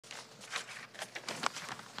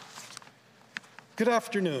Good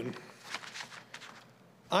afternoon.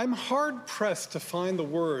 I'm hard-pressed to find the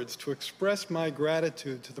words to express my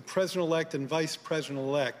gratitude to the President-elect and Vice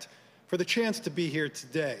President-elect for the chance to be here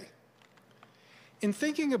today. In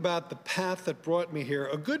thinking about the path that brought me here,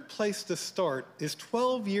 a good place to start is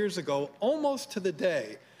 12 years ago, almost to the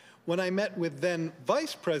day, when I met with then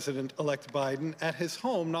Vice President-elect Biden at his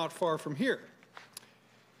home not far from here.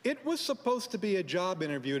 It was supposed to be a job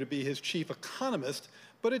interview to be his chief economist,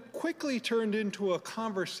 but it quickly turned into a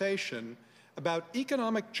conversation about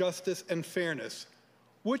economic justice and fairness,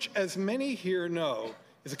 which, as many here know,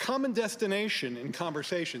 is a common destination in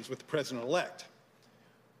conversations with the President-elect.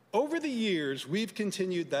 Over the years, we've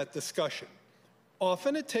continued that discussion.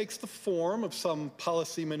 Often it takes the form of some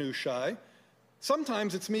policy minutiae.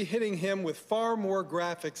 Sometimes it's me hitting him with far more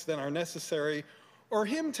graphics than are necessary, or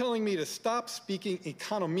him telling me to stop speaking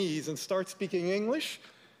economese and start speaking English.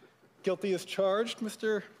 Guilty as charged,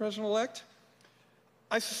 Mr. President-elect.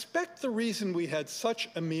 I suspect the reason we had such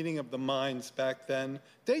a meeting of the minds back then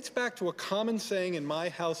dates back to a common saying in my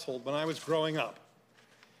household when I was growing up.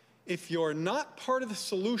 If you're not part of the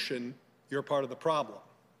solution, you're part of the problem.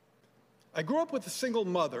 I grew up with a single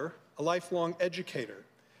mother, a lifelong educator.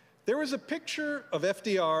 There was a picture of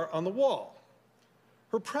FDR on the wall.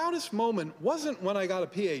 Her proudest moment wasn't when I got a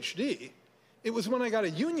PhD, it was when I got a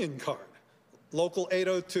union card. Local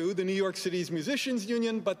 802, the New York City's Musicians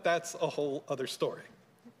Union, but that's a whole other story.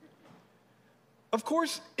 Of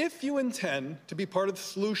course, if you intend to be part of the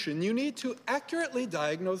solution, you need to accurately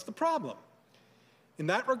diagnose the problem. In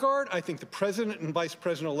that regard, I think the President and Vice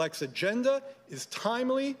President-elect's agenda is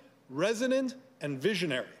timely, resonant, and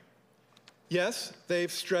visionary. Yes, they've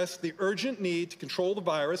stressed the urgent need to control the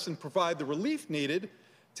virus and provide the relief needed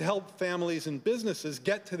to help families and businesses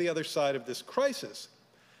get to the other side of this crisis.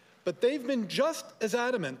 But they've been just as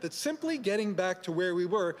adamant that simply getting back to where we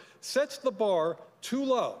were sets the bar too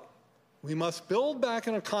low. We must build back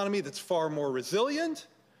an economy that's far more resilient,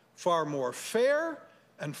 far more fair,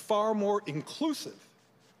 and far more inclusive.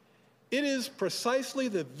 It is precisely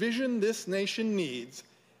the vision this nation needs,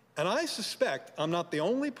 and I suspect I'm not the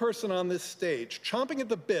only person on this stage chomping at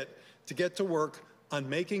the bit to get to work on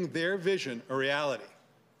making their vision a reality.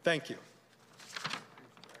 Thank you.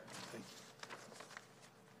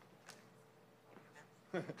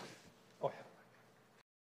 Oh, yeah.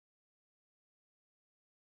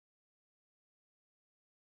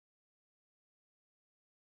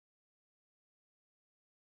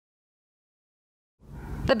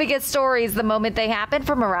 The biggest stories the moment they happen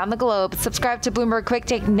from around the globe. Subscribe to Bloomberg Quick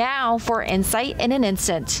Take now for insight in an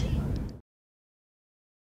instant.